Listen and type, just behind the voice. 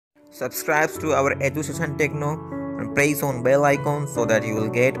Subscribe to our Education Techno and press on bell icon so that you will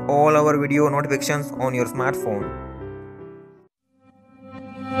get all our video notifications on your smartphone.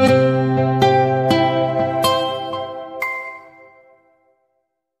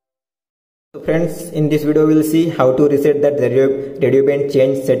 So friends, in this video we will see how to reset that radio band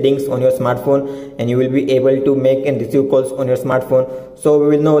change settings on your smartphone, and you will be able to make and receive calls on your smartphone. So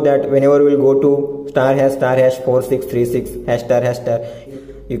we will know that whenever we will go to *#4636 #*,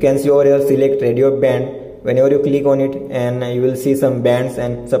 you can see over here select radio band. Whenever you click on it, and you will see some bands,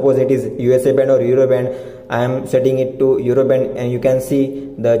 and suppose it is USA band or Euro band. I am setting it to Euro band, and you can see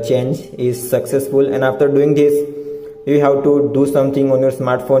the change is successful. And after doing this, you have to do something on your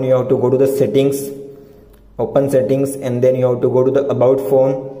smartphone. You have to go to the settings, open settings, and then you have to go to the about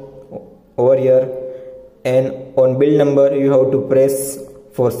phone over here, and on build number you have to press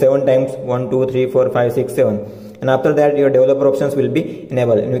for 7 times, 1 2 3 4 5 6 7, and after that your developer options will be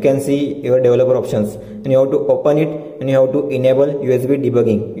enabled, and you can see your developer options, and you have to open it, and you have to enable USB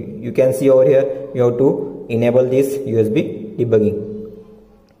debugging. You can see over here you have to enable this USB debugging.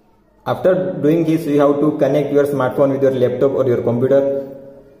 After doing this, you have to connect your smartphone with your laptop or your computer.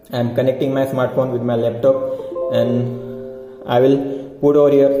 I am connecting my smartphone with my laptop, and I will put over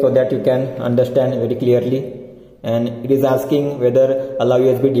here so that you can understand very clearly. And it is asking whether allow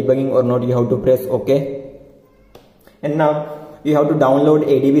USB debugging or not. You have to press OK. And now you have to download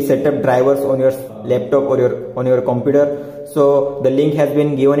ADB setup drivers on your laptop or on your computer. So the link has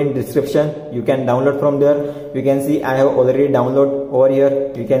been given in description. You can download from there. You can see I have already downloaded over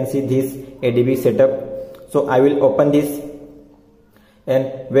here. You can see this ADB setup. So I will open this,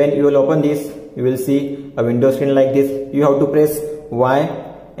 and when you will open this, you will see a window screen like this. You have to press Y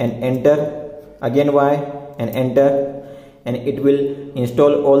and enter, again Y and enter, and it will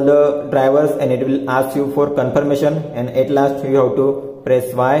install all the drivers, and it will ask you for confirmation, and at last you have to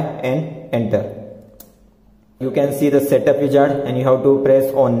press Y and enter. You can see the setup wizard, and you have to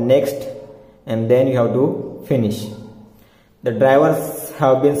press on next, and then you have to finish. The drivers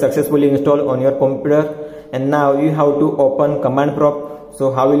have been successfully installed on your computer, and now you have to open command prompt.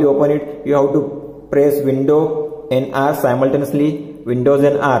 So how will you open it? You have to press Windows and R simultaneously, Windows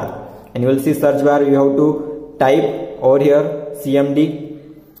and R, and you will see search bar. You have to type over here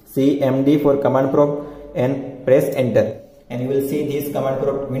CMD for command prompt, and press enter, and you will see this command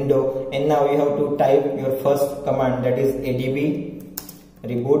prompt window. And now you have to type your first command, that is ADB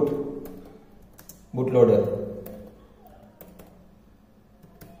reboot bootloader,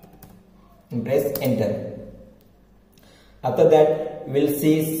 and press enter. After that, you will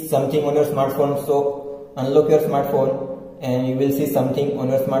see something on your smartphone. So unlock your smartphone, and you will see something on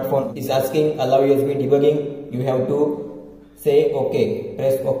your smartphone. It's asking allow USB debugging. You have to say OK,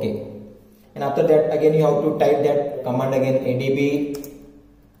 press OK, and after that again you have to type that command again, ADB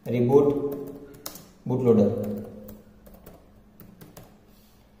reboot bootloader,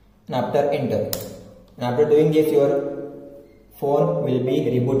 and after enter. And after doing this, your phone will be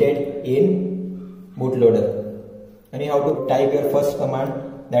rebooted in bootloader, and you have to type your first command,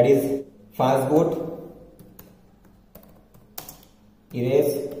 that is fastboot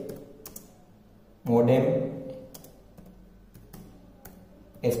erase modem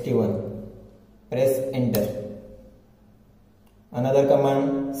ST1, press enter. Another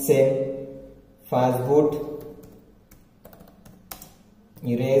command, same, fastboot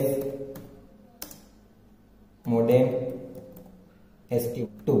erase modem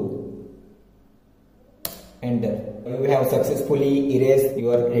ST2, enter. You have successfully erased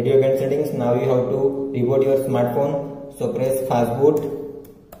your radio band settings. Now you have to reboot your smartphone. So press fastboot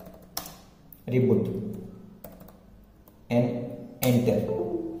reboot and enter.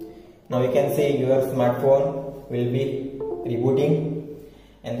 Now you can see your smartphone will be rebooting,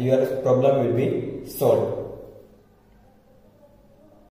 and your problem will be solved.